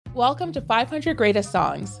Welcome to 500 Greatest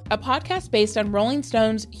Songs, a podcast based on Rolling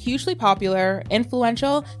Stone's hugely popular,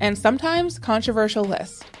 influential, and sometimes controversial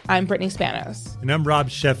list. I'm Brittany Spanos. And I'm Rob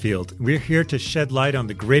Sheffield. We're here to shed light on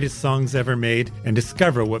the greatest songs ever made and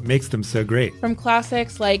discover what makes them so great. From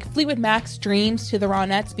classics like Fleetwood Mac's Dreams to the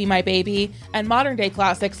Ronettes' Be My Baby, and modern-day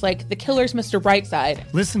classics like The Killer's Mr.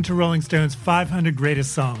 Brightside. Listen to Rolling Stone's 500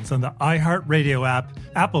 Greatest Songs on the iHeartRadio app,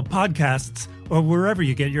 Apple Podcasts, or wherever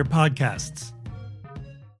you get your podcasts.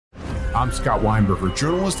 I'm Scott Weinberger,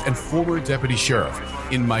 journalist and former deputy sheriff.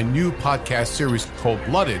 In my new podcast series,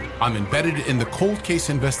 Cold-Blooded, I'm embedded in the cold case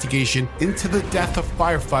investigation into the death of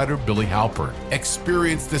firefighter Billy Halpern.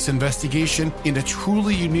 Experience this investigation in a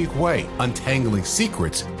truly unique way, untangling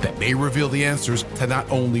secrets that may reveal the answers to not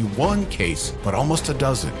only one case, but almost a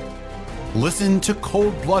dozen. Listen to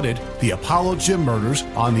Cold-Blooded, the Apollo Gym Murders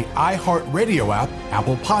on the iHeartRadio app,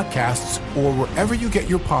 Apple Podcasts, or wherever you get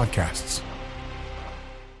your podcasts.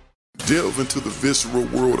 Delve into the visceral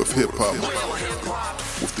world of hip-hop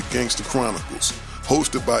with the Gangsta Chronicles,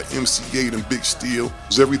 hosted by MC8 and Big Steel.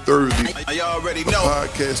 Every Thursday, a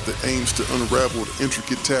podcast that aims to unravel the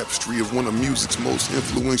intricate tapestry of one of music's most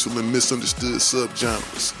influential and misunderstood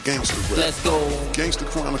subgenres, gangsta rap. Let's go. Gangsta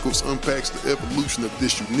Chronicles unpacks the evolution of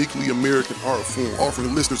this uniquely American art form,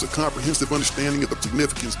 offering listeners a comprehensive understanding of the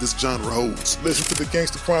significance this genre holds. Listen to the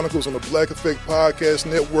Gangsta Chronicles on the Black Effect Podcast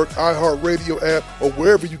Network, iHeartRadio app, or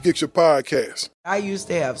wherever you get your podcasts. I used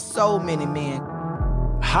to have so many men.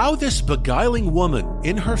 How this beguiling woman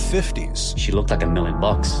in her 50s, she looked like $1 million,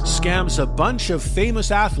 scams a bunch of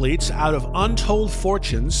famous athletes out of untold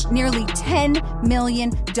fortunes. Nearly $10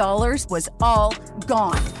 million was all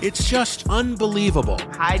gone. It's just unbelievable.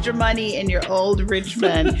 Hide your money in your old rich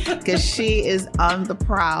man, because she is on the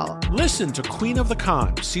prowl. Listen to Queen of the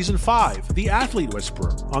Con, Season 5, The Athlete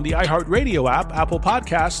Whisperer, on the iHeartRadio app, Apple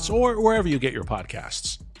Podcasts, or wherever you get your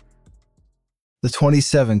podcasts. The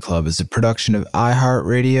 27 Club is a production of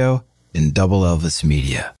iHeartRadio and Double Elvis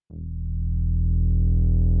Media.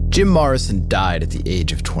 Jim Morrison died at the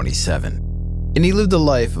age of 27, and he lived a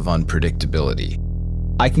life of unpredictability.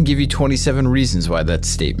 I can give you 27 reasons why that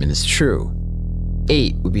statement is true.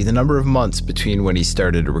 8 would be the number of months between when he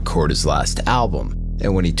started to record his last album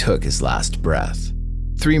and when he took his last breath.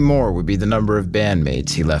 3 more would be the number of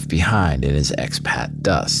bandmates he left behind in his expat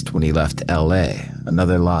dust when he left LA,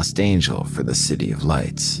 another lost angel for the City of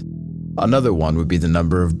Lights. Another one would be the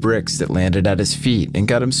number of bricks that landed at his feet and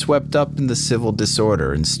got him swept up in the civil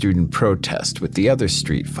disorder and student protest with the other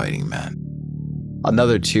street fighting men.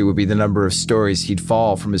 Another 2 would be the number of stories he'd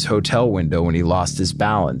fall from his hotel window when he lost his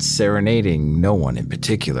balance, serenading no one in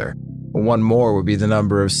particular. 1 more would be the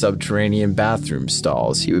number of subterranean bathroom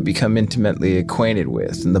stalls he would become intimately acquainted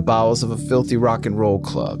with in the bowels of a filthy rock and roll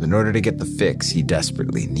club in order to get the fix he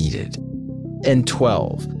desperately needed. And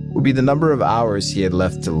 12 would be the number of hours he had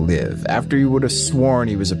left to live after he would have sworn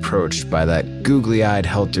he was approached by that googly-eyed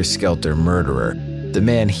helter-skelter murderer, the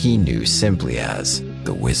man he knew simply as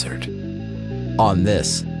the Wizard. On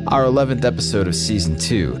this, our 11th episode of Season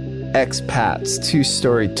 2, expats,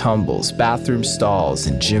 2-story tumbles, bathroom stalls,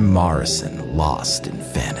 and Jim Morrison lost in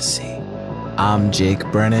fantasy. I'm Jake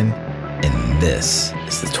Brennan, and this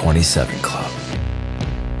is the 27 Club.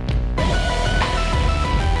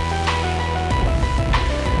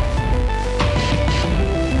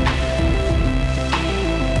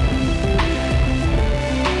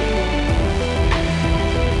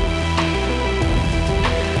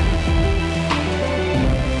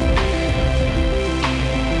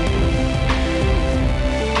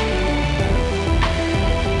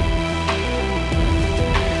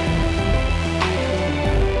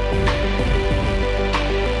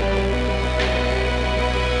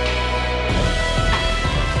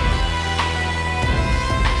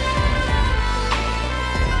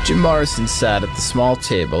 Jim Morrison sat at the small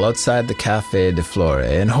table outside the Café de Flore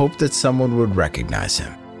and hoped that someone would recognize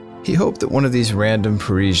him. He hoped that one of these random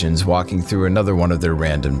Parisians walking through another one of their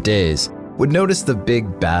random days would notice the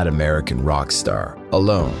big bad American rock star,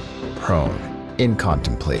 alone, prone, in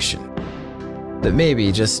contemplation. That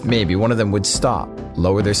maybe, just maybe, one of them would stop,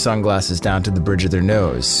 lower their sunglasses down to the bridge of their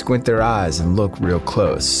nose, squint their eyes and look real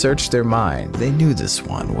close, search their mind. They knew this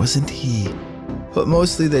one, wasn't he? But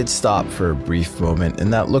mostly they'd stop for a brief moment,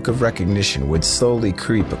 and that look of recognition would slowly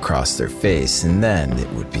creep across their face, and then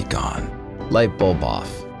it would be gone. Light bulb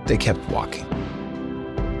off. They kept walking.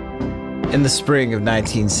 In the spring of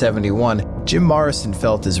 1971, Jim Morrison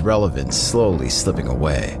felt his relevance slowly slipping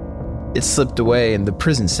away. It slipped away in the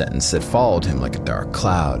prison sentence that followed him like a dark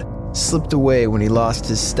cloud. Slipped away when he lost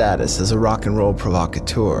his status as a rock and roll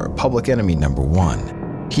provocateur, public enemy number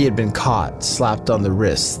 1. He had been caught, slapped on the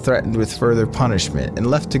wrist, threatened with further punishment, and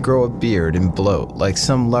left to grow a beard and bloat like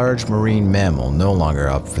some large marine mammal no longer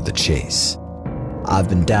up for the chase. I've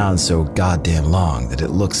been down so goddamn long that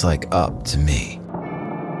it looks like up to me.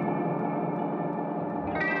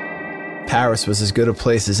 Paris was as good a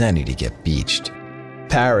place as any to get beached.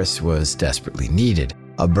 Paris was desperately needed.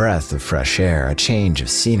 A breath of fresh air, a change of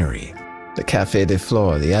scenery. The Café des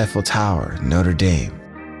Fleurs, the Eiffel Tower, Notre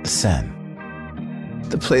Dame, the Seine.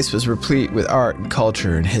 The place was replete with art and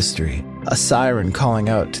culture and history. A siren calling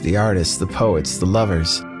out to the artists, the poets, the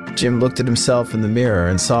lovers. Jim looked at himself in the mirror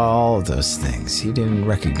and saw all of those things. He didn't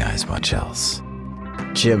recognize much else.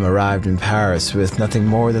 Jim arrived in Paris with nothing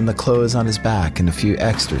more than the clothes on his back and a few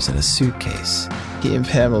extras in a suitcase. He and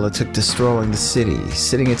Pamela took to strolling the city,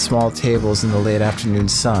 sitting at small tables in the late afternoon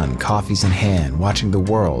sun, coffees in hand, watching the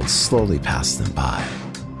world slowly pass them by.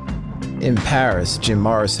 In Paris, Jim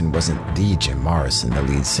Morrison wasn't the Jim Morrison, the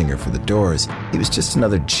lead singer for The Doors. He was just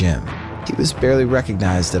another Jim. He was barely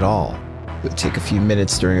recognized at all. It would take a few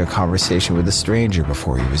minutes during a conversation with a stranger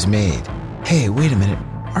before he was made. Hey, wait a minute,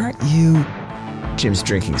 aren't you... Jim's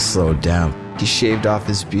drinking slowed down. He shaved off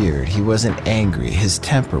his beard. He wasn't angry. His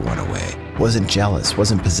temper went away. Wasn't jealous.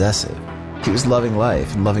 Wasn't possessive. He was loving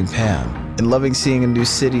life and loving Pam, and loving seeing a new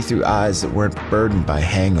city through eyes that weren't burdened by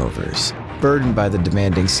hangovers, burdened by the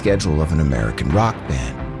demanding schedule of an American rock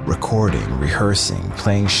band, recording, rehearsing,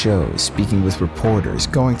 playing shows, speaking with reporters,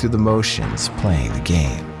 going through the motions, playing the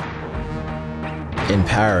game. In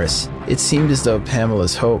Paris, it seemed as though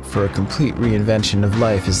Pamela's hope for a complete reinvention of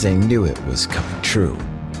life as they knew it was coming true.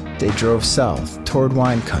 They drove south, toward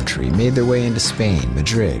wine country, made their way into Spain,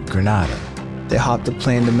 Madrid, Granada. They hopped a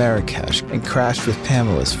plane to Marrakesh and crashed with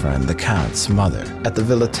Pamela's friend, the Count's mother, at the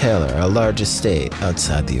Villa Taylor, a large estate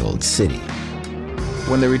outside the old city.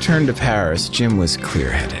 When they returned to Paris, Jim was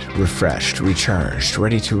clear-headed, refreshed, recharged,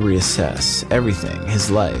 ready to reassess everything, his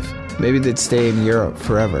life. Maybe they'd stay in Europe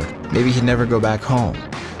forever. Maybe he'd never go back home.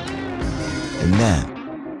 And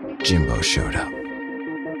then, Jimbo showed up.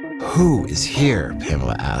 Who is here?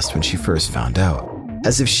 Pamela asked when she first found out.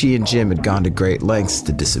 As if she and Jim had gone to great lengths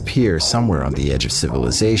to disappear somewhere on the edge of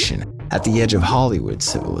civilization, at the edge of Hollywood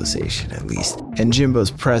civilization at least. And Jimbo's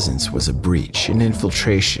presence was a breach, an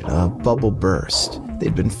infiltration, a bubble burst.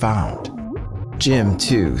 They'd been found. Jim,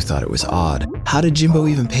 too, thought it was odd. How did Jimbo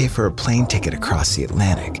even pay for a plane ticket across the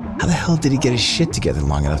Atlantic? How the hell did he get his shit together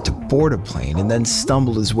long enough to board a plane and then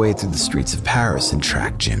stumble his way through the streets of Paris and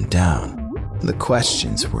track Jim down? The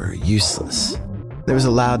questions were useless. There was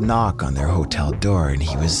a loud knock on their hotel door and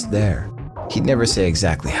he was there. He'd never say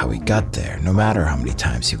exactly how he got there, no matter how many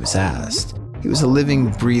times he was asked. He was a living,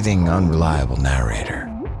 breathing, unreliable narrator.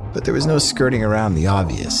 But there was no skirting around the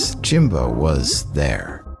obvious. Jimbo was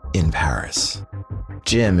there, in Paris.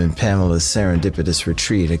 Jim and Pamela's serendipitous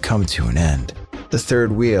retreat had come to an end. The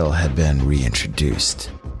third wheel had been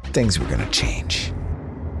reintroduced. Things were going to change.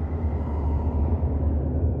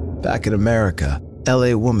 Back in America,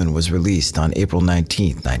 LA Woman was released on April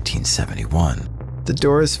 19, 1971. The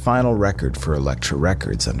Doors' final record for Elektra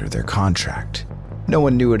Records under their contract. No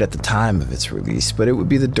one knew it at the time of its release, but it would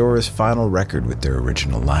be the Doors' final record with their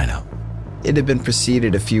original lineup. It had been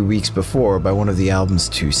preceded a few weeks before by one of the album's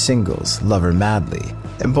two singles, Love Her Madly,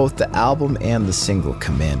 and both the album and the single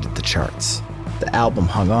commanded the charts. The album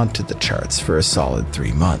hung on to the charts for a solid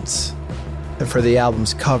 3 months. And for the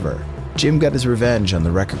album's cover, Jim got his revenge on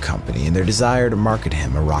the record company and their desire to market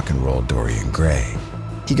him a rock and roll Dorian Gray.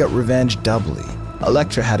 He got revenge doubly.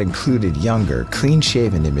 Elektra had included younger,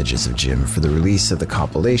 clean-shaven images of Jim for the release of the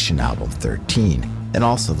compilation album 13, and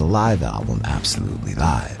also the live album Absolutely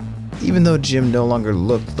Live. Even though Jim no longer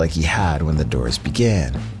looked like he had when the Doors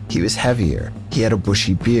began, he was heavier, he had a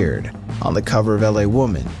bushy beard. On the cover of LA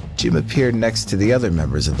Woman, Jim appeared next to the other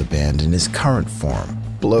members of the band in his current form,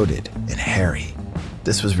 bloated and hairy.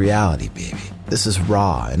 This was reality, baby. This is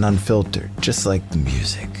raw and unfiltered, just like the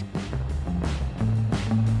music.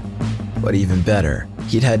 But even better,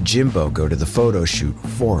 he'd had Jimbo go to the photo shoot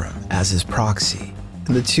for him as his proxy.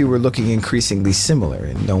 And the two were looking increasingly similar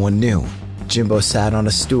and no one knew. Jimbo sat on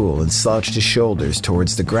a stool and slouched his shoulders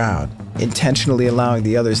towards the ground, intentionally allowing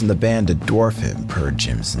the others in the band to dwarf him per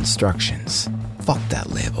Jim's instructions. Fuck that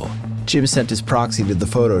label. Jim sent his proxy to the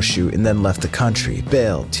photo shoot and then left the country,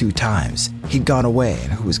 bailed 2 times. He'd gone away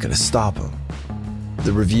and who was going to stop him?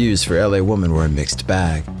 The reviews for LA Woman were a mixed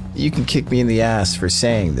bag. You can kick me in the ass for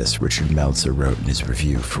saying this, Richard Meltzer wrote in his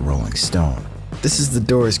review for Rolling Stone. This is the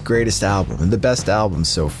Doors' greatest album and the best album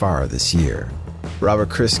so far this year. Robert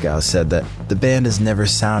Christgau said that the band has never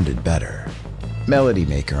sounded better. Melody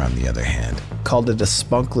Maker, on the other hand, called it a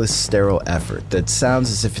spunkless, sterile effort that sounds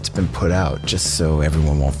as if it's been put out just so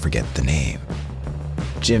everyone won't forget the name.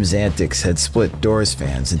 Jim's antics had split Doors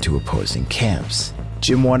fans into opposing camps.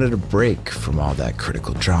 Jim wanted a break from all that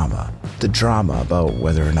critical drama. The drama about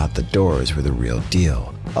whether or not the Doors were the real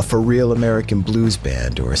deal. A for-real American blues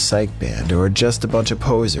band or a psych band or just a bunch of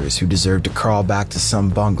posers who deserved to crawl back to some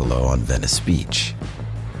bungalow on Venice Beach.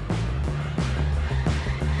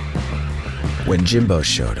 When Jimbo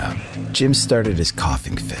showed up, Jim started his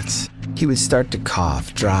coughing fits. He would start to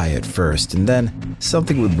cough dry at first, and then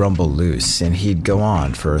something would rumble loose, and he'd go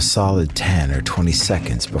on for a solid 10 or 20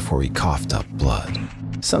 seconds before he coughed up blood.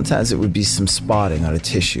 Sometimes it would be some spotting on a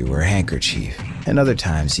tissue or handkerchief, and other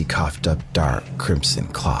times he coughed up dark, crimson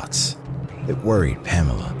clots. It worried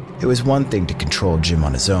Pamela. It was one thing to control Jim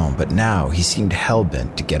on his own, but now he seemed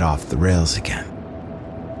hell-bent to get off the rails again.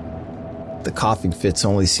 The coughing fits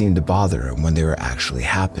only seemed to bother him when they were actually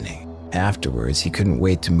happening. Afterwards, he couldn't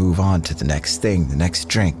wait to move on to the next thing, the next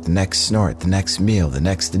drink, the next snort, the next meal, the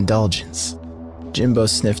next indulgence. Jimbo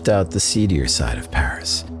sniffed out the seedier side of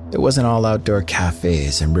Paris. It wasn't all outdoor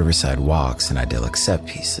cafes and riverside walks and idyllic set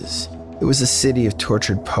pieces. It was a city of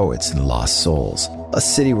tortured poets and lost souls, a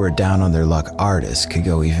city where down-on-their-luck artists could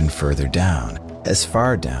go even further down, as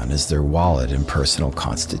far down as their wallet and personal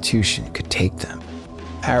constitution could take them.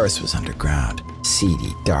 Paris was underground,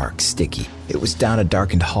 seedy, dark, sticky. It was down a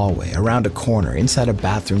darkened hallway, around a corner, inside a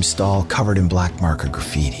bathroom stall covered in black marker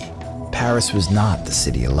graffiti. Paris was not the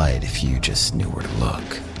city of light if you just knew where to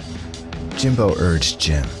look. Jimbo urged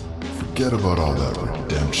Jim. Forget about all that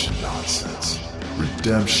redemption nonsense.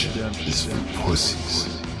 Redemption is for pussies.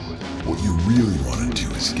 What you really want to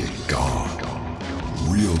do is get gone.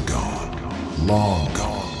 Real gone. Long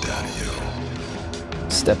gone, daddy-o.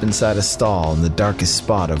 Step inside a stall in the darkest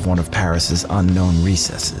spot of one of Paris's unknown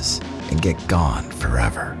recesses and get gone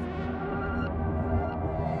forever.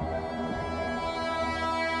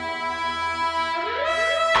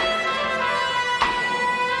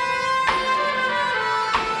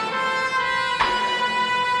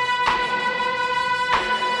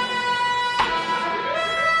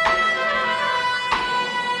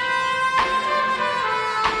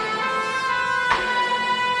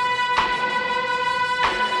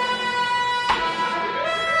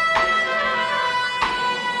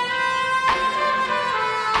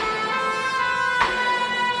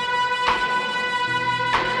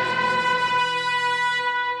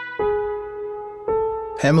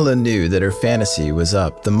 Pamela knew that her fantasy was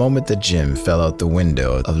up the moment that Jim fell out the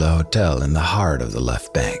window of the hotel in the heart of the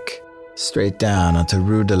left bank, straight down onto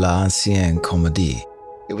Rue de l'Ancienne Comédie.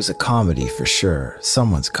 It was a comedy for sure,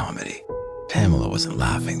 someone's comedy. Pamela wasn't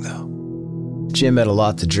laughing though. Jim had a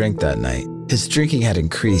lot to drink that night. His drinking had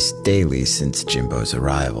increased daily since Jimbo's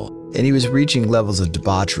arrival, and he was reaching levels of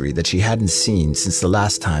debauchery that she hadn't seen since the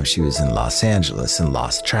last time she was in Los Angeles and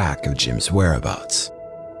lost track of Jim's whereabouts.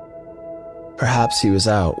 Perhaps he was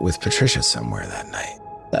out with Patricia somewhere that night.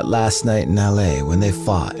 That last night in LA when they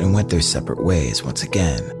fought and went their separate ways once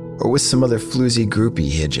again. Or with some other floozy groupie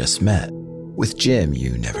he had just met. With Jim,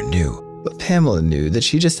 you never knew. But Pamela knew that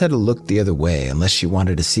she just had to look the other way unless she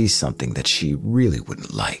wanted to see something that she really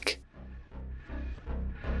wouldn't like.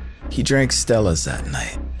 He drank Stella's that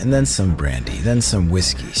night, and then some brandy, then some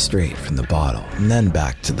whiskey straight from the bottle, and then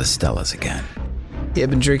back to the Stella's again. He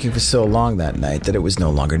had been drinking for so long that night that it was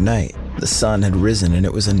no longer night. The sun had risen and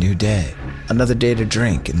it was a new day. Another day to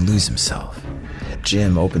drink and lose himself.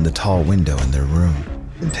 Jim opened the tall window in their room,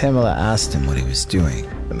 and Pamela asked him what he was doing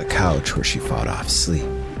on the couch where she fought off sleep.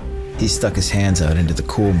 He stuck his hands out into the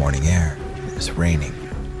cool morning air. It was raining.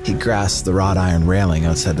 He grasped the wrought iron railing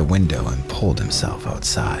outside the window and pulled himself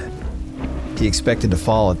outside. He expected to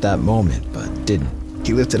fall at that moment, but didn't.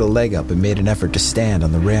 He lifted a leg up and made an effort to stand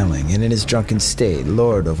on the railing, and in his drunken state,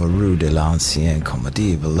 lord over Rue de l'Ancienne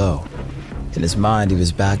Comédie below. In his mind, he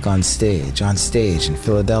was back on stage in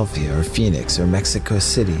Philadelphia or Phoenix or Mexico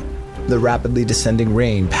City. The rapidly descending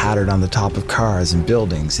rain pattered on the top of cars and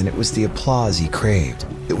buildings, and it was the applause he craved.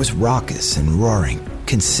 It was raucous and roaring,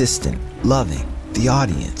 consistent, loving. The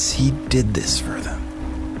audience, he did this for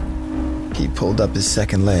them. He pulled up his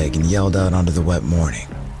second leg and yelled out onto the wet morning.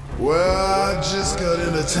 Well, I just got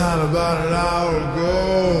into town about an hour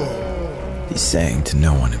ago. He sang to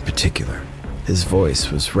no one in particular. His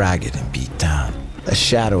voice was ragged and beat down, a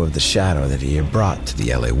shadow of the shadow that he had brought to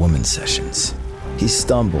the LA Woman sessions. He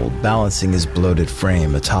stumbled, balancing his bloated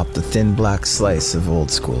frame atop the thin black slice of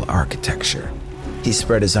old-school architecture. He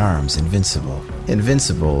spread his arms,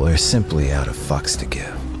 invincible or simply out of fucks to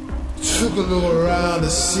give. Took a look around to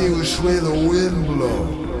see which way the wind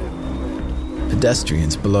blows.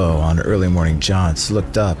 Pedestrians below on early morning jaunts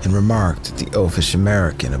looked up and remarked at the oafish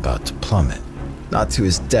American about to plummet. Not to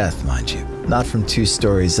his death, mind you, not from 2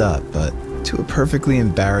 stories up, but to a perfectly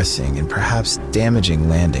embarrassing and perhaps damaging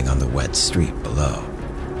landing on the wet street below.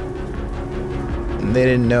 And they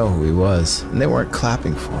didn't know who he was, and they weren't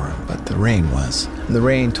clapping for him, but the rain was, and the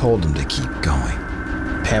rain told him to keep going.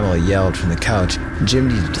 Pamela yelled from the couch, Jim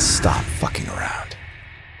needed to stop fucking around.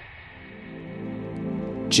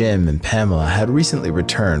 Jim and Pamela had recently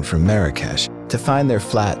returned from Marrakesh to find their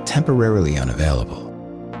flat temporarily unavailable.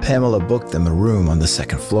 Pamela booked them a room on the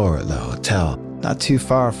 2nd floor at the hotel, not too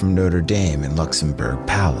far from Notre Dame in Luxembourg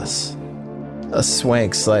Palace. A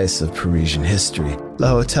swank slice of Parisian history, Le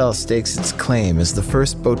Hotel stakes its claim as the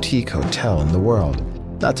first boutique hotel in the world,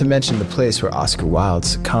 not to mention the place where Oscar Wilde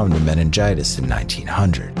succumbed to meningitis in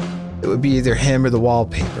 1900. It would be either him or the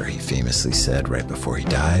wallpaper, he famously said right before he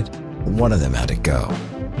died. One of them had to go,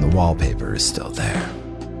 and the wallpaper is still there.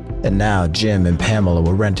 And now Jim and Pamela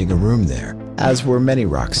were renting a room there, as were many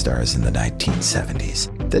rock stars in the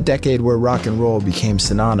 1970s, the decade where rock and roll became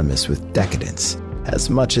synonymous with decadence. As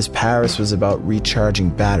much as Paris was about recharging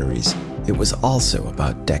batteries, it was also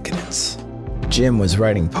about decadence. Jim was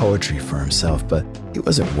writing poetry for himself, but he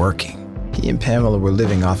wasn't working. He and Pamela were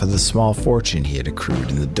living off of the small fortune he had accrued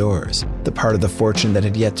in the Doors, the part of the fortune that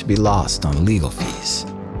had yet to be lost on legal fees.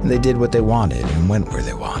 And they did what they wanted and went where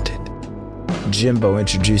they wanted. Jimbo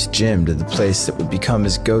introduced Jim to the place that would become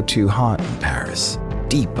his go-to haunt in Paris.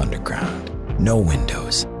 Deep underground. No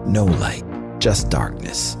windows, no light, just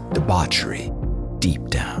darkness, debauchery, deep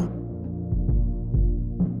down.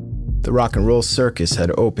 The Rock and Roll Circus had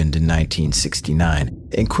opened in 1969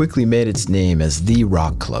 and quickly made its name as the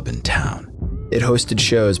rock club in town. It hosted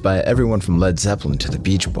shows by everyone from Led Zeppelin to the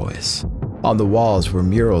Beach Boys. On the walls were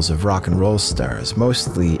murals of rock and roll stars,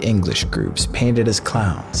 mostly English groups, painted as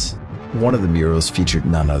clowns. One of the murals featured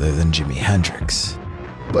none other than Jimi Hendrix.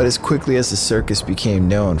 But as quickly as the circus became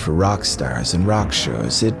known for rock stars and rock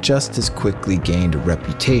shows, it just as quickly gained a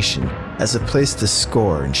reputation as a place to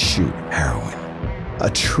score and shoot heroin. A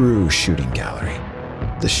true shooting gallery.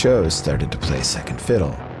 The shows started to play second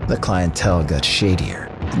fiddle, the clientele got shadier,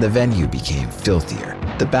 and the venue became filthier.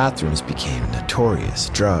 The bathrooms became notorious.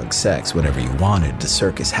 Drugs, sex, whatever you wanted, the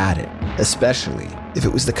circus had it, especially if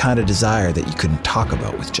it was the kind of desire that you couldn't talk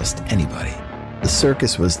about with just anybody. The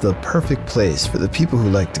circus was the perfect place for the people who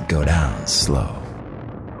liked to go down slow.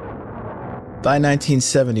 By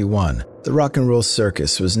 1971, the Rock and Roll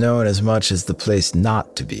Circus was known as much as the place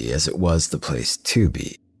not to be as it was the place to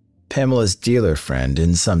be. Pamela's dealer friend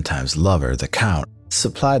and sometimes lover, the Count,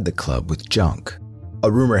 supplied the club with junk.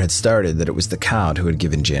 A rumor had started that it was the Count who had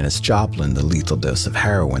given Janis Joplin the lethal dose of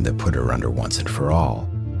heroin that put her under once and for all.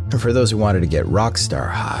 And for those who wanted to get rock star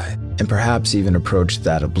high, and perhaps even approach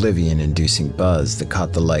that oblivion-inducing buzz that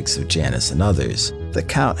caught the likes of Janis and others, the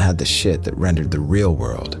Count had the shit that rendered the real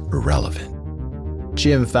world irrelevant.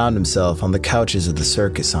 Jim found himself on the couches of the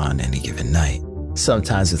circus on any given night,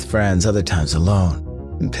 sometimes with friends, other times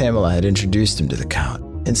alone, and Pamela had introduced him to the Count,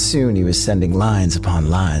 and soon he was sending lines upon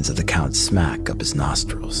lines of the Count's smack up his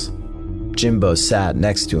nostrils. Jimbo sat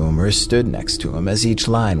next to him or stood next to him as each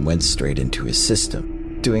line went straight into his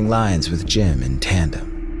system, doing lines with Jim in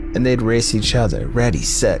tandem. And they'd race each other, ready,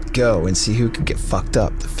 set, go, and see who could get fucked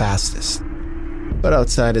up the fastest. But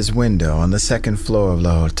outside his window on the 2nd floor of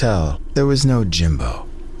the hotel, there was no Jimbo.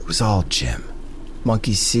 It was all Jim.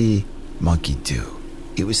 Monkey see, monkey do.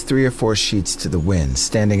 He was 3 or 4 sheets to the wind,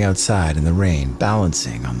 standing outside in the rain,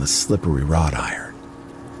 balancing on the slippery wrought iron.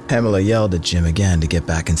 Pamela yelled at Jim again to get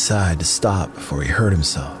back inside, to stop before he hurt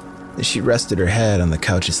himself. As she rested her head on the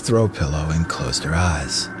couch's throw pillow and closed her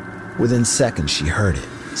eyes. Within seconds, she heard it.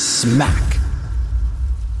 Smack!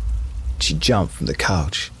 She jumped from the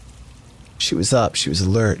couch. She was up, she was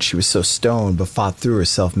alert, she was so stoned but fought through her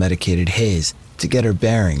self-medicated haze to get her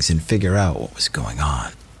bearings and figure out what was going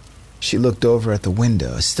on. She looked over at the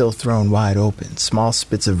window, still thrown wide open, small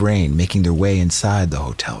spits of rain making their way inside the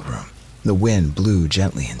hotel room. The wind blew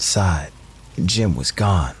gently inside, and Jim was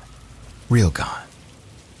gone. Real gone.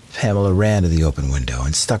 Pamela ran to the open window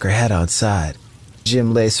and stuck her head outside.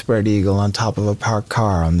 Jim lay spread eagle on top of a parked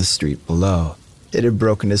car on the street below. It had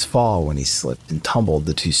broken his fall when he slipped and tumbled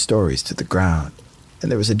the 2 stories to the ground,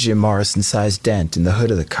 and there was a Jim Morrison-sized dent in the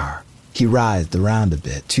hood of the car. He writhed around a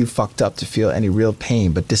bit, too fucked up to feel any real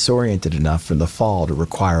pain, but disoriented enough from the fall to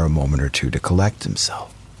require a moment or 2 to collect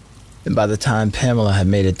himself. And by the time Pamela had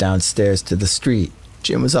made it downstairs to the street,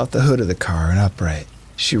 Jim was off the hood of the car and upright.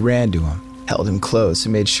 She ran to him, held him close,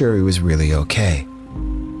 and made sure he was really okay.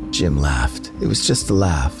 Jim laughed. It was just a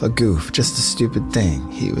laugh, a goof, just a stupid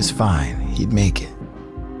thing. He was fine. He'd make it.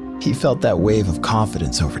 He felt that wave of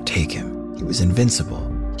confidence overtake him. He was invincible.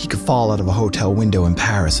 He could fall out of a hotel window in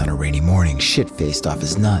Paris on a rainy morning, shit-faced off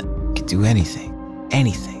his nut. He could do anything.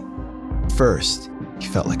 Anything. First, he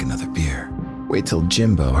felt like another beer. Wait till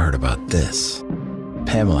Jimbo heard about this.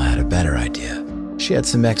 Pamela had a better idea. She had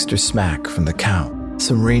some extra smack from the Count.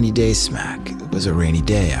 Some rainy day smack. It was a rainy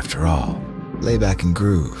day after all. Lay back and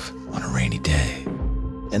groove on a rainy day.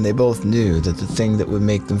 And they both knew that the thing that would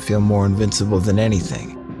make them feel more invincible than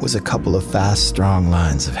anything was a couple of fast, strong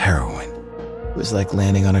lines of heroin. It was like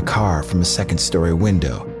landing on a car from a second-story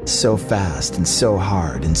window, so fast and so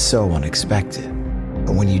hard and so unexpected.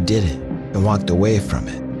 But when you did it and walked away from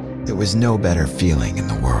it, there was no better feeling in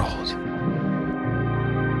the world.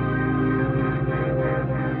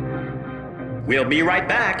 We'll be right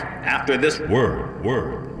back after this word.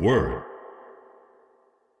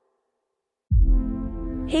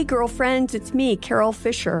 Hey girlfriends, it's me, Carol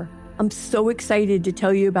Fisher. I'm so excited to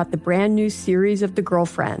tell you about the brand new series of The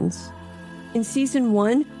Girlfriends. In season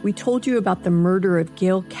 1, we told you about the murder of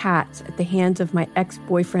Gail Katz at the hands of my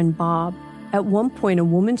ex-boyfriend Bob. At one point, a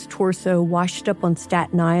woman's torso washed up on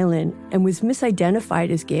Staten Island and was misidentified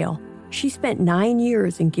as Gail. She spent 9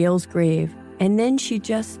 years in Gail's grave, and then she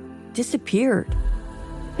just disappeared.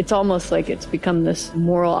 It's almost like it's become this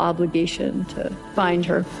moral obligation to find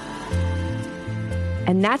her.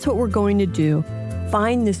 And that's what we're going to do.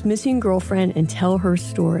 Find this missing girlfriend and tell her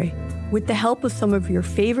story. With the help of some of your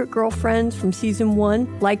favorite girlfriends from season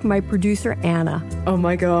 1, like my producer Anna. Oh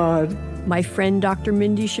my God. My friend Dr.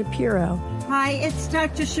 Mindy Shapiro. Hi, it's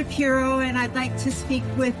Dr. Shapiro, and I'd like to speak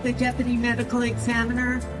with the deputy medical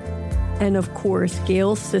examiner. And of course,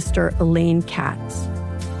 Gail's sister, Elaine Katz.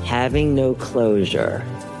 Having no closure,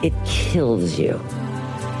 it kills you.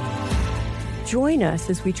 Join us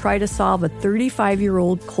as we try to solve a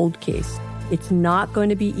 35-year-old cold case. It's not going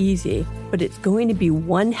to be easy, but it's going to be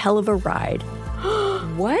one hell of a ride.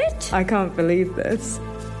 What? I can't believe this.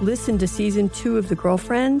 Listen to season 2 of The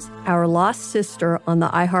Girlfriends, Our Lost Sister on the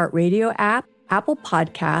iHeartRadio app, Apple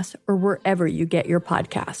Podcasts, or wherever you get your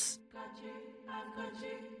podcasts.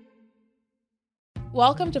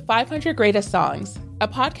 Welcome to 500 Greatest Songs, a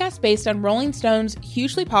podcast based on Rolling Stone's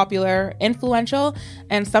hugely popular, influential,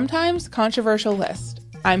 and sometimes controversial list.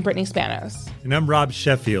 I'm Brittany Spanos. And I'm Rob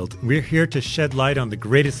Sheffield. We're here to shed light on the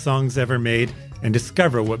greatest songs ever made and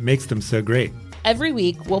discover what makes them so great. Every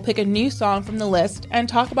week, we'll pick a new song from the list and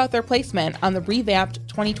talk about their placement on the revamped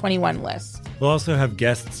 2021 list. We'll also have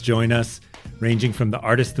guests join us, ranging from the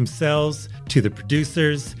artists themselves to the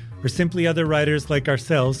producers, or simply other writers like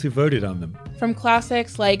ourselves who voted on them. From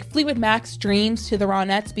classics like Fleetwood Mac's Dreams to the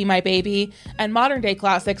Ronettes' Be My Baby, and modern-day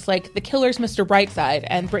classics like The Killer's Mr. Brightside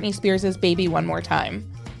and Britney Spears' Baby One More Time.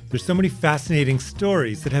 There's so many fascinating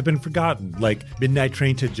stories that have been forgotten, like Midnight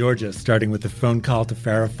Train to Georgia starting with a phone call to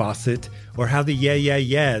Farrah Fawcett, or how the Yeah Yeah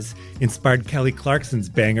Yeahs inspired Kelly Clarkson's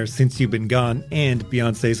banger Since You've Been Gone and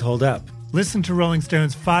Beyoncé's Hold Up. Listen to Rolling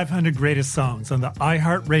Stone's 500 Greatest Songs on the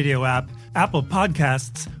iHeartRadio app, Apple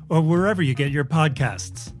Podcasts, or wherever you get your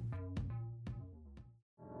podcasts.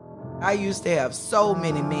 I used to have so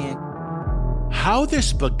many men. How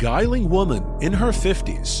this beguiling woman in her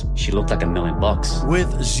 50s, she looked like $1 million,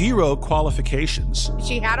 with 0 qualifications,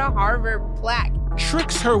 she had a Harvard plaque,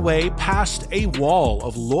 tricks her way past a wall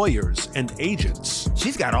of lawyers and agents.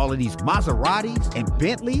 She's got all of these Maseratis and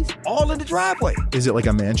Bentleys all in the driveway. Is it like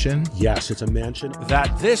a mansion? Yes, it's a mansion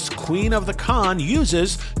that this queen of the con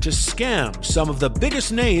uses to scam some of the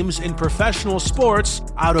biggest names in professional sports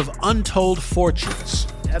out of untold fortunes.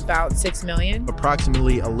 About $6 million.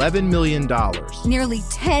 Approximately $11 million. Nearly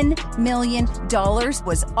 $10 million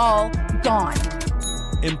was all gone.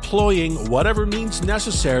 Employing whatever means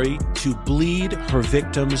necessary to bleed her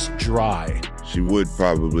victims dry. She would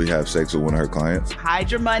probably have sex with one of her clients. Hide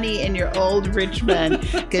your money in your old rich man,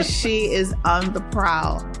 because she is on the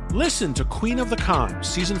prowl. Listen to Queen of the Con,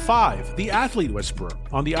 Season 5, The Athlete Whisperer,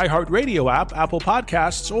 on the iHeartRadio app, Apple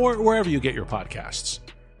Podcasts, or wherever you get your podcasts.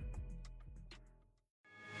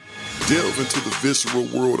 Delve into the visceral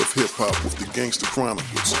world of hip-hop with the Gangster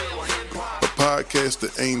Chronicles, a podcast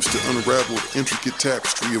that aims to unravel the intricate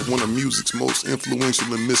tapestry of one of music's most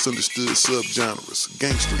influential and misunderstood subgenres,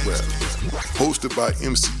 gangster rap. Hosted by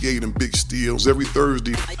MC8 and Big Steels every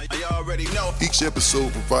Thursday, each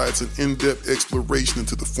episode provides an in-depth exploration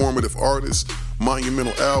into the formative artists,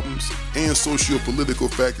 monumental albums, and socio-political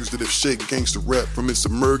factors that have shaped gangster rap from its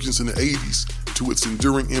emergence in the 80s to its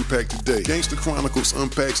enduring impact today. Gangster Chronicles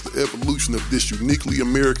unpacks the evolution of this uniquely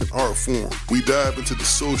American art form. We dive into the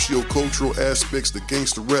socio-cultural aspects that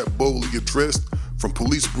gangster rap boldly addressed, from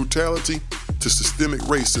police brutality to systemic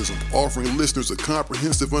racism, offering listeners a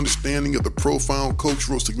comprehensive understanding of the profound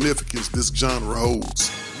cultural significance this genre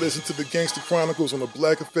holds. Listen to the Gangster Chronicles on the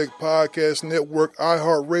Black Effect Podcast Network,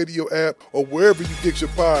 iHeartRadio app, or wherever you get your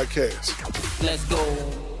podcasts. Let's go.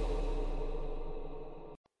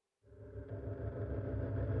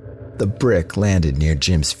 The brick landed near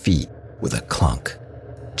Jim's feet with a clunk.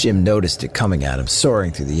 Jim noticed it coming at him,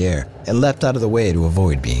 soaring through the air, and leapt out of the way to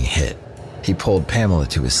avoid being hit. He pulled Pamela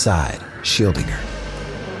to his side, shielding her.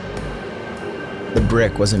 The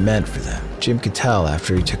brick wasn't meant for them. Jim could tell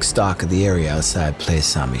after he took stock of the area outside Place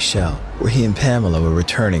Saint-Michel, where he and Pamela were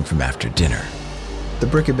returning from after dinner. The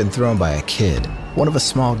brick had been thrown by a kid, one of a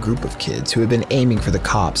small group of kids who had been aiming for the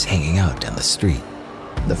cops hanging out down the street.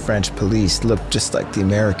 The French police looked just like the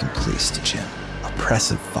American police to Jim.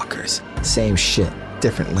 Oppressive fuckers. Same shit,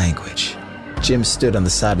 different language. Jim stood on the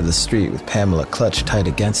side of the street with Pamela clutched tight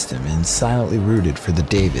against him and silently rooted for the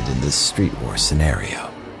David in this street war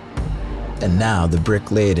scenario. And now the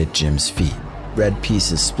brick laid at Jim's feet. Red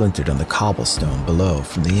pieces splintered on the cobblestone below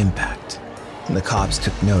from the impact. And the cops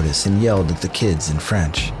took notice and yelled at the kids in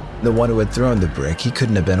French. The one who had thrown the brick, he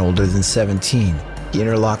couldn't have been older than 17. He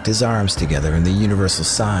interlocked his arms together in the universal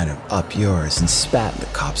sign of up yours and spat in the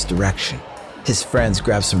cop's direction. His friends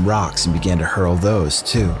grabbed some rocks and began to hurl those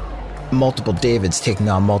too. Multiple Davids taking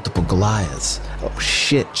on multiple Goliaths. Oh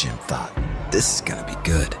shit, Jim thought. This is gonna be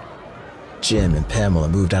good. Jim and Pamela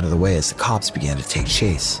moved out of the way as the cops began to take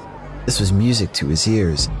chase. This was music to his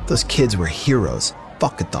ears. Those kids were heroes.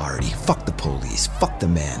 Fuck authority, fuck the police, fuck the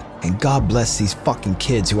man, and God bless these fucking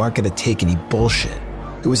kids who aren't gonna take any bullshit.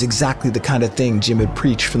 It was exactly the kind of thing Jim had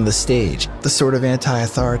preached from the stage, the sort of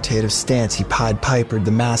anti-authoritative stance he Pied Pipered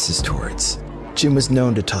the masses towards. Jim was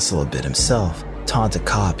known to tussle a bit himself, taunt a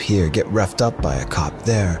cop here, get roughed up by a cop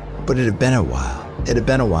there, but it had been a while. It had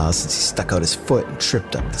been a while since he stuck out his foot and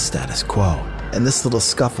tripped up the status quo, and this little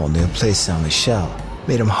scuffle near Place Saint-Michel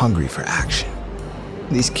made him hungry for action.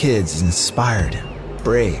 These kids inspired him.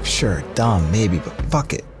 Brave, sure, dumb, maybe, but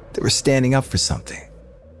fuck it, they were standing up for something.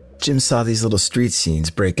 Jim saw these little street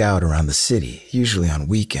scenes break out around the city, usually on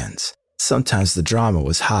weekends. Sometimes the drama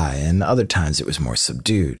was high, and other times it was more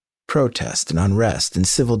subdued. Protest and unrest and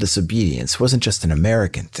civil disobedience wasn't just an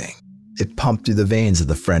American thing. It pumped through the veins of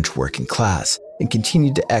the French working class and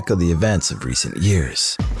continued to echo the events of recent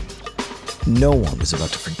years. No one was about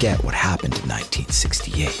to forget what happened in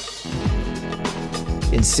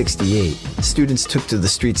 1968. In '68, students took to the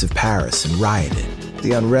streets of Paris and rioted.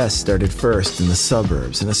 The unrest started first in the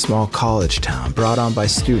suburbs in a small college town brought on by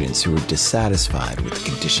students who were dissatisfied with the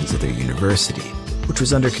conditions of their university, which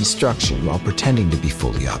was under construction while pretending to be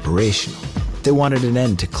fully operational. They wanted an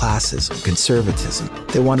end to classism, conservatism.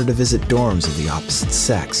 They wanted to visit dorms of the opposite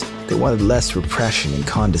sex. They wanted less repression and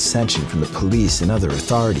condescension from the police and other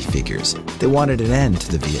authority figures. They wanted an end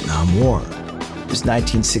to the Vietnam War. It was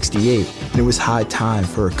 1968, and it was high time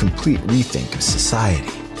for a complete rethink of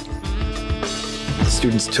society. The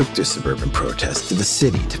students took their suburban protests to the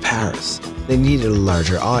city, to Paris. They needed a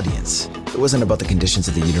larger audience. It wasn't about the conditions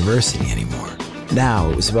of the university anymore. Now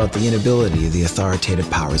it was about the inability of the authoritative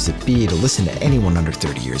powers that be to listen to anyone under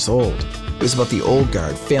 30 years old. It was about the old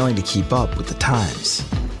guard failing to keep up with the times.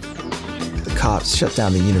 The cops shut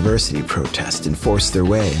down the university protest and forced their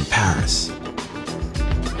way in Paris.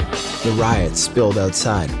 The riots spilled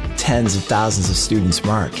outside. Tens of thousands of students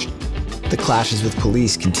marched. The clashes with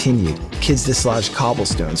police continued. Kids dislodged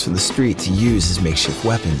cobblestones from the street to use as makeshift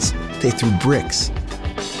weapons. They threw bricks.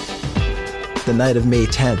 The night of May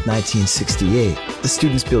 10th, 1968, the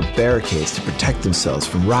students built barricades to protect themselves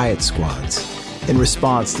from riot squads. In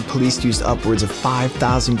response, the police used upwards of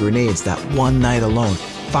 5,000 grenades that one night alone.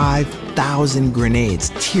 5,000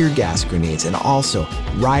 grenades, tear gas grenades, and also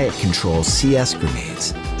riot control CS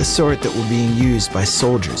grenades, the sort that were being used by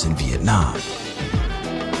soldiers in Vietnam.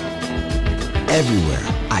 Everywhere,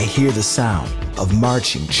 I hear the sound of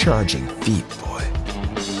marching, charging feet, boy.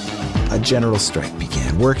 A general strike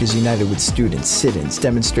began. Workers united with students, sit-ins,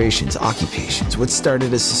 demonstrations, occupations. What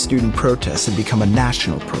started as a student protest had become a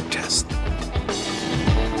national protest.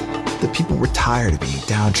 The people were tired of being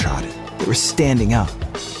downtrodden. They were standing up.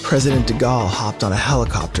 President de Gaulle hopped on a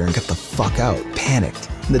helicopter and got the fuck out, panicked.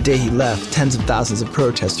 The day he left, tens of thousands of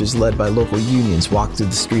protesters led by local unions walked through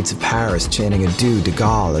the streets of Paris chanting adieu de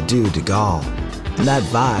Gaulle, adieu de Gaulle. And that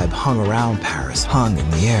vibe hung around Paris, hung in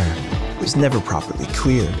the air. It was never properly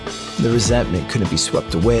cleared. The resentment couldn't be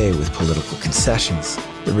swept away with political concessions.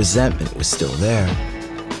 The resentment was still there.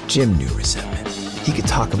 Jim knew resentment. He could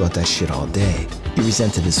talk about that shit all day. He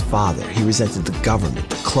resented his father. He resented the government,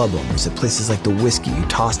 the club owners at places like the Whiskey who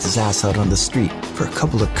tossed his ass out on the street for a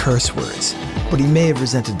couple of curse words. But he may have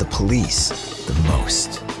resented the police the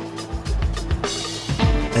most.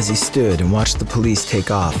 As he stood and watched the police take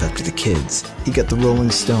off after the kids, he got the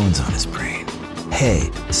Rolling Stones on his brain. Hey,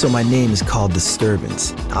 so my name is called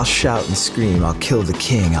Disturbance. I'll shout and scream, I'll kill the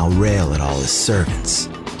king, I'll rail at all his servants.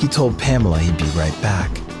 He told Pamela he'd be right back.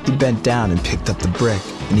 He bent down and picked up the brick,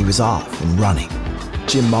 and he was off and running.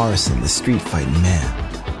 Jim Morrison, the street fighting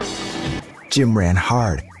man. Jim ran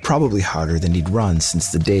hard, probably harder than he'd run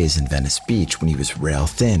since the days in Venice Beach when he was rail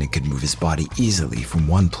thin and could move his body easily from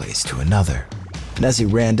one place to another. And as he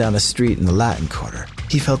ran down a street in the Latin Quarter,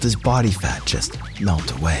 he felt his body fat just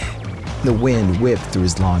melt away. The wind whipped through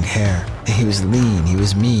his long hair, and he was lean, he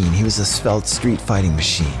was mean, he was a svelte street fighting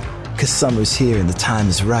machine. 'Cause summer's here and the time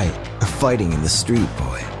is right, a fighting in the street,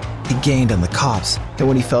 boy. He gained on the cops, and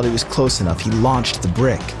when he felt he was close enough, he launched the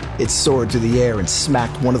brick. It soared through the air and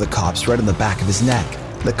smacked one of the cops right on the back of his neck.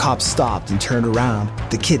 The cops stopped and turned around.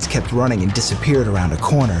 The kids kept running and disappeared around a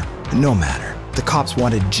corner. No matter, the cops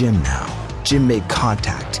wanted Jim now. Jim made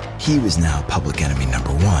contact. He was now public enemy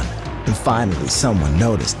number one. And finally, someone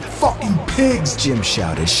noticed. "Fucking pigs!" Jim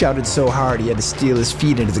shouted so hard he had to steel his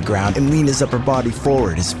feet into the ground and lean his upper body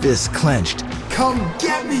forward, his fists clenched. "Come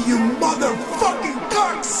get me, you motherfucking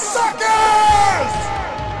cocksuckers!"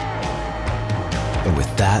 And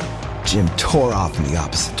with that, Jim tore off in the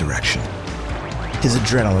opposite direction. His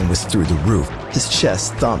adrenaline was through the roof. His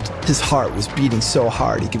chest thumped. His heart was beating so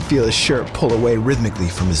hard he could feel his shirt pull away rhythmically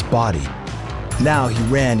from his body. Now he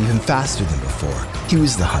ran even faster than before. He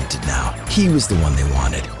was the hunted now. He was the one they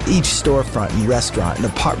wanted. Each storefront and restaurant and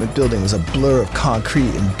apartment building was a blur of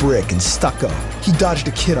concrete and brick and stucco. He dodged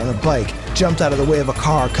a kid on a bike, jumped out of the way of a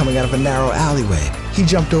car coming out of a narrow alleyway. He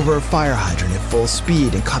jumped over a fire hydrant at full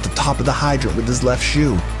speed and caught the top of the hydrant with his left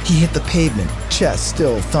shoe. He hit the pavement, chest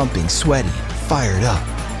still thumping, sweaty, fired up.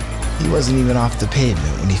 He wasn't even off the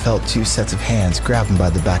pavement when he felt two sets of hands grab him by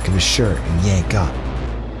the back of his shirt and yank up.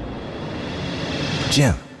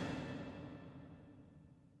 Jim.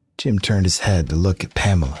 Jim turned his head to look at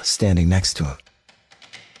Pamela standing next to him.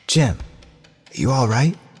 "Jim, you all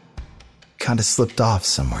right?" Kinda slipped off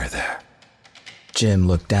somewhere there. Jim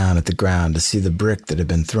looked down at the ground to see the brick that had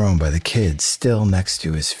been thrown by the kids still next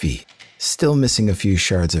to his feet, still missing a few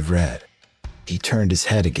shards of red. He turned his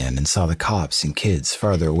head again and saw the cops and kids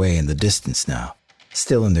farther away in the distance now,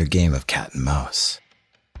 still in their game of cat and mouse.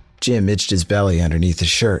 Jim itched his belly underneath his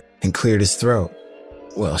shirt and cleared his throat.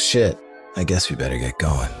 Well, shit, I guess we better get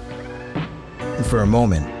going. And for a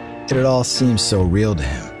moment, it had all seemed so real to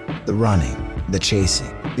him. The running, the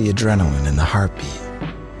chasing, the adrenaline and the heartbeat.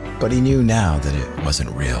 But he knew now that it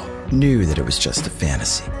wasn't real, knew that it was just a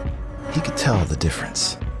fantasy. He could tell the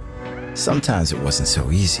difference. Sometimes it wasn't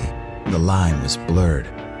so easy. The line was blurred.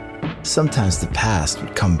 Sometimes the past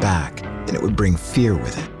would come back and it would bring fear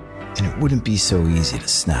with it, and it wouldn't be so easy to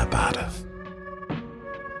snap out of.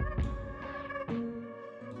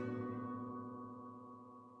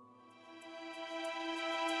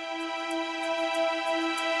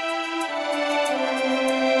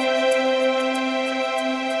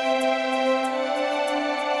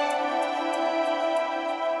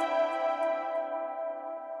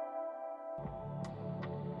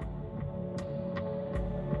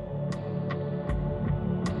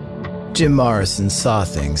 Jim Morrison saw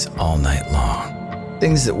things all night long.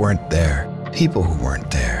 Things that weren't there, people who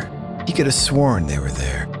weren't there. He could have sworn they were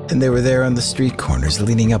there, and they were there on the street corners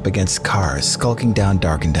leaning up against cars, skulking down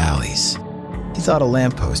darkened alleys. He thought a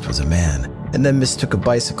lamppost was a man, and then mistook a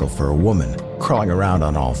bicycle for a woman, crawling around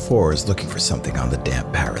on all fours looking for something on the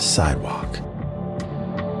damp Paris sidewalk.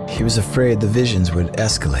 He was afraid the visions would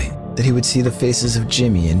escalate, that he would see the faces of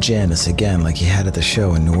Jimmy and Janice again like he had at the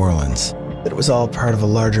show in New Orleans. That it was all part of a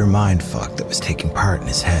larger mindfuck that was taking part in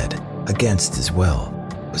his head, against his will.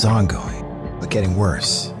 It was ongoing, but getting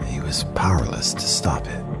worse, and he was powerless to stop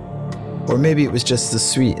it. Or maybe it was just the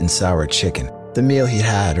sweet and sour chicken, the meal he'd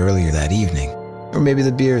had earlier that evening. Or maybe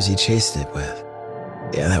the beers he chased it with.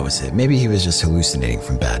 Yeah, that was it. Maybe he was just hallucinating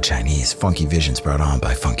from bad Chinese, funky visions brought on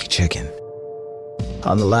by funky chicken.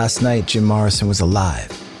 On the last night Jim Morrison was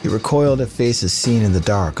alive, he recoiled at faces seen in the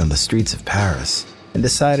dark on the streets of Paris, and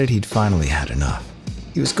decided he'd finally had enough.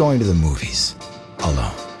 He was going to the movies,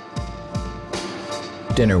 alone.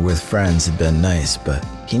 Dinner with friends had been nice, but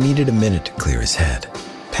he needed a minute to clear his head.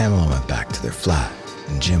 Pamela went back to their flat,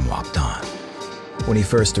 and Jim walked on. When he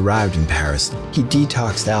first arrived in Paris, he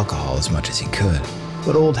detoxed alcohol as much as he could,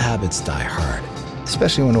 but old habits die hard,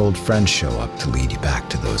 especially when old friends show up to lead you back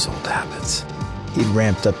to those old habits. He'd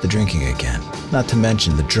ramped up the drinking again, not to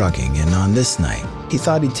mention the drugging, and on this night, he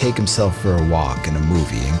thought he'd take himself for a walk and a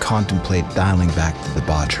movie and contemplate dialing back the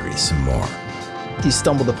debauchery some more. He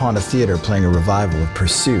stumbled upon a theater playing a revival of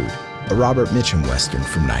Pursued, a Robert Mitchum Western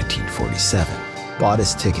from 1947, bought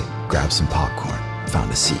his ticket, grabbed some popcorn,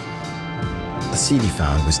 found a seat. The seat he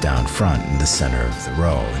found was down front in the center of the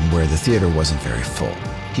row and where the theater wasn't very full.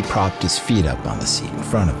 He propped his feet up on the seat in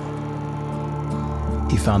front of him.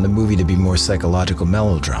 He found the movie to be more psychological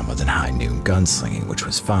melodrama than high-noon gunslinging, which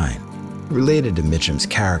was fine. It related to Mitchum's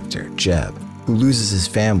character, Jeb, who loses his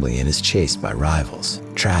family and is chased by rivals.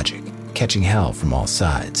 Tragic, catching hell from all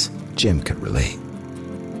sides. Jim could relate.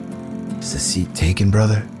 "Is the seat taken,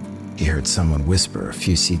 brother?" He heard someone whisper a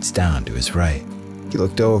few seats down to his right. He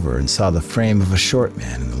looked over and saw the frame of a short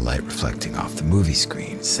man in the light reflecting off the movie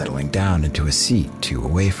screen, settling down into a seat 2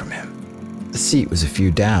 away from him. The seat was a few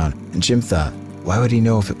down, and Jim thought, why would he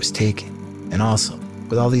know if it was taken? And also,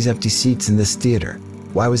 with all these empty seats in this theater,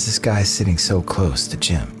 why was this guy sitting so close to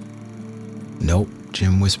Jim? "Nope,"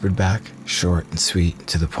 Jim whispered back, short and sweet and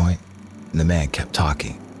to the point, and the man kept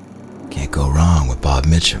talking. "Can't go wrong with Bob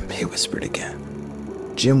Mitchum," he whispered again.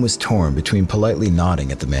 Jim was torn between politely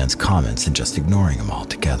nodding at the man's comments and just ignoring him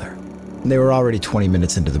altogether. They were already 20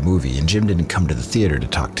 minutes into the movie, and Jim didn't come to the theater to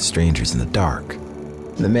talk to strangers in the dark.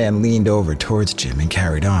 The man leaned over towards Jim and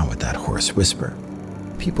carried on with that hoarse whisper.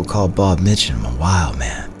 "People call Bob Mitchum a wild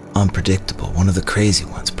man, unpredictable, one of the crazy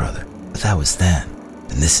ones, brother. But that was then,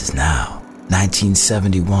 and this is now.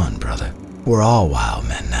 1971, brother. We're all wild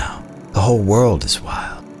men now. The whole world is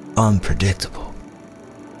wild, unpredictable."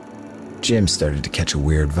 Jim started to catch a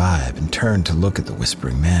weird vibe and turned to look at the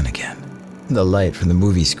whispering man again. The light from the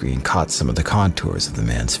movie screen caught some of the contours of the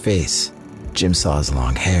man's face. Jim saw his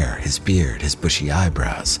long hair, his beard, his bushy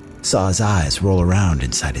eyebrows, saw his eyes roll around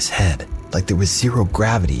inside his head, like there was zero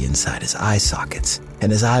gravity inside his eye sockets,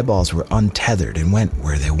 and his eyeballs were untethered and went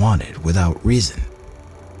where they wanted, without reason.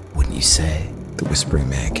 "Wouldn't you say," the whispering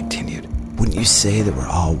man continued, "wouldn't you say that we're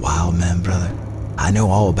all wild men, brother? I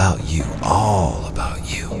know all about you, all about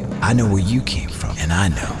you. I know where you came from, and I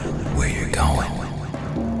know where you're going."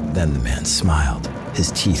 Then the man smiled,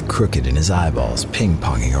 his teeth crooked and his eyeballs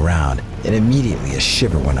ping-ponging around, and immediately a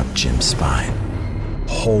shiver went up Jim's spine.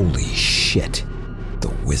 Holy shit,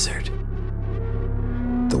 the wizard.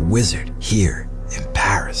 The wizard here in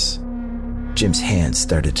Paris. Jim's hands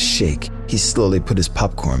started to shake. He slowly put his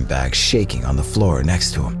popcorn bag shaking on the floor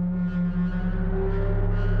next to him.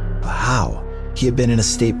 How? He had been in a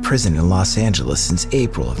state prison in Los Angeles since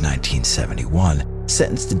April of 1971,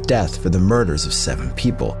 sentenced to death for the murders of 7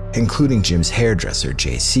 people, including Jim's hairdresser,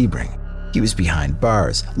 Jay Sebring. He was behind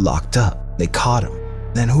bars, locked up. They caught him.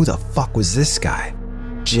 Then who the fuck was this guy?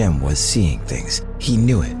 Jim was seeing things. He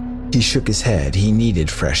knew it. He shook his head. He needed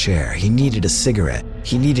fresh air. He needed a cigarette.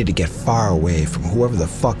 He needed to get far away from whoever the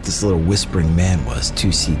fuck this little whispering man was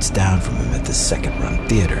 2 seats down from him at the second-run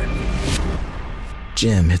theater.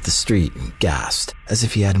 Jim hit the street and gasped, as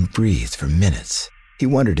if he hadn't breathed for minutes. He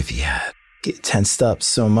wondered if he had. He had tensed up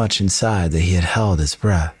so much inside that he had held his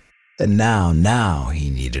breath. And now he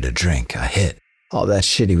needed a drink, a hit. All that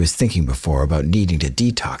shit he was thinking before about needing to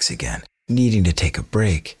detox again, needing to take a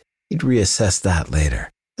break. He'd reassess that later.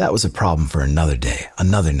 That was a problem for another day,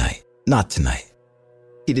 another night, not tonight.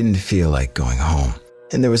 He didn't feel like going home,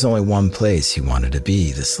 and there was only one place he wanted to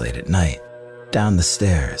be this late at night. Down the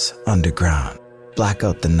stairs, underground. Black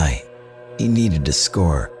out the night. He needed to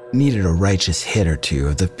score, needed a righteous hit or two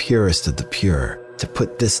of the purest of the pure to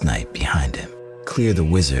put this night behind him, clear the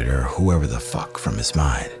wizard or whoever the fuck from his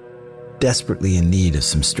mind. Desperately in need of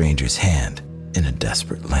some stranger's hand in a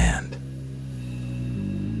desperate land.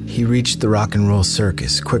 He reached the rock and roll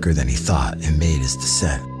circus quicker than he thought and made his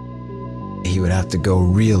descent. He would have to go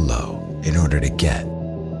real low in order to get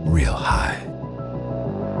real high.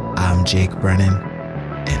 I'm Jake Brennan,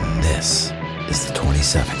 and this is the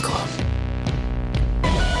 27 Club.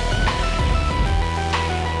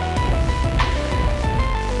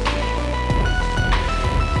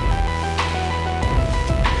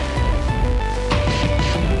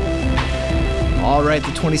 All right,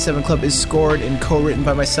 the 27 Club is scored and co-written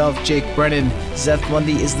by myself, Jake Brennan. Zeth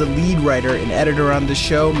Lundy is the lead writer and editor on the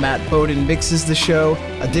show. Matt Bowden mixes the show.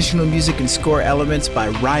 Additional music and score elements by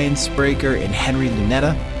Ryan Spraker and Henry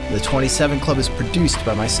Lunetta. The 27 Club is produced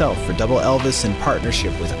by myself for Double Elvis in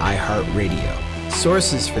partnership with iHeartRadio.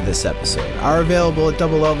 Sources for this episode are available at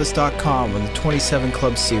doubleelvis.com on the 27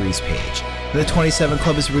 Club series page. The 27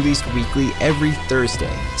 Club is released weekly every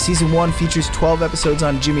Thursday. Season 1 features 12 episodes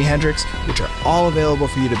on Jimi Hendrix, which are all available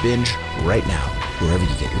for you to binge right now, wherever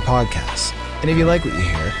you get your podcasts. And if you like what you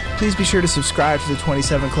hear, please be sure to subscribe to the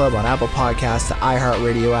 27 Club on Apple Podcasts, the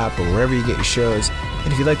iHeartRadio app, or wherever you get your shows.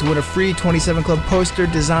 And if you'd like to win a free 27 Club poster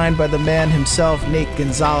designed by the man himself, Nate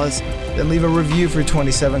Gonzalez, then leave a review for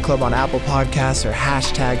 27 Club on Apple Podcasts or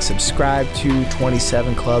hashtag subscribe to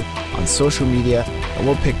 27 Club on social media, and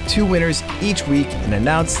we'll pick 2 winners each week and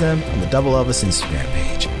announce them on the Double Elvis Instagram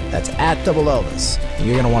page. That's at Double Elvis, and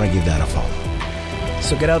you're going to want to give that a follow.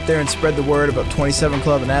 So get out there and spread the word about 27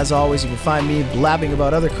 Club, and as always, you can find me blabbing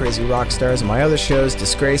about other crazy rock stars in my other shows,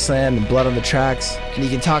 Disgraceland and Blood on the Tracks. And you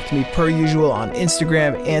can talk to me per usual on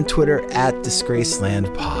Instagram and Twitter at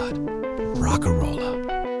DisgracelandPod. Rock-a-rolla.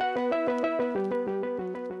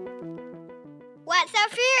 What's up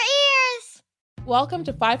for your ears? Welcome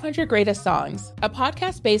to 500 Greatest Songs, a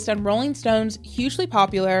podcast based on Rolling Stone's hugely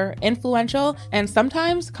popular, influential, and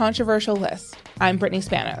sometimes controversial list. I'm Brittany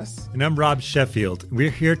Spanos. And I'm Rob Sheffield. We're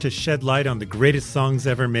here to shed light on the greatest songs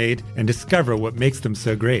ever made and discover what makes them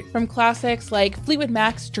so great. From classics like Fleetwood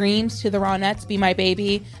Mac's Dreams to the Ronettes' Be My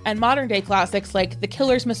Baby, and modern-day classics like The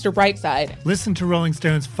Killer's Mr. Brightside. Listen to Rolling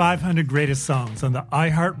Stone's 500 Greatest Songs on the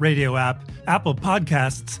iHeartRadio app, Apple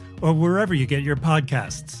Podcasts, or wherever you get your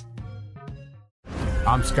podcasts.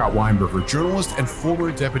 I'm Scott Weinberger, journalist and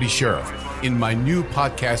former deputy sheriff. In my new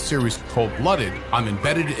podcast series called Blooded, I'm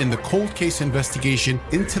embedded in the cold case investigation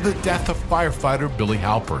into the death of firefighter Billy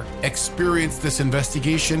Halpern. Experience this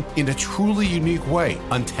investigation in a truly unique way,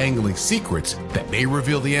 untangling secrets that may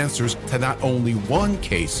reveal the answers to not only one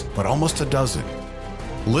case, but almost a dozen.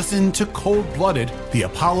 Listen to Cold Blooded, The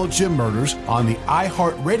Apollo Gym Murders on the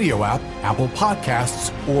iHeartRadio app, Apple Podcasts,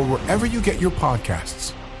 or wherever you get your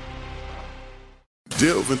podcasts.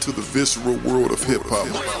 Delve into the visceral world of hip-hop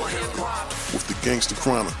with the Gangster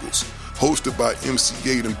Chronicles, hosted by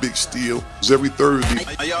MC8 and Big Steel. Every Thursday,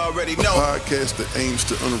 a podcast that aims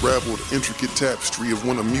to unravel the intricate tapestry of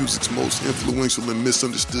one of music's most influential and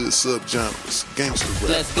misunderstood subgenres, gangster rap.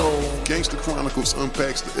 Let's go. Gangster Chronicles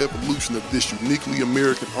unpacks the evolution of this uniquely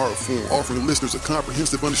American art form, offering listeners a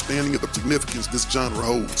comprehensive understanding of the significance this genre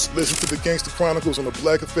holds. Listen to the Gangster Chronicles on the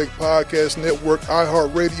Black Effect Podcast Network,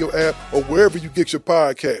 iHeartRadio app, or wherever you get your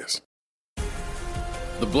podcasts.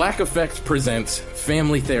 The Black Effect presents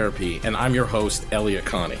Family Therapy, and I'm your host, Elliot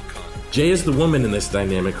Connie. Jay is the woman in this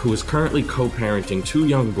dynamic who is currently co-parenting 2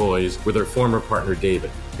 young boys with her former partner,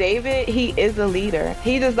 David. David, he is a leader.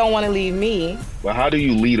 He just don't want to leave me. But how do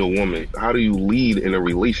you lead a woman? How do you lead in a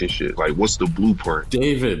relationship? Like, what's the blueprint?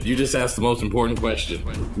 David, you just asked the most important question.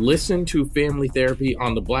 Listen to Family Therapy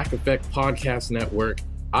on the Black Effect Podcast Network,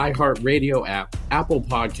 iHeartRadio app, Apple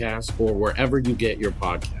Podcasts, or wherever you get your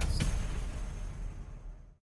podcasts.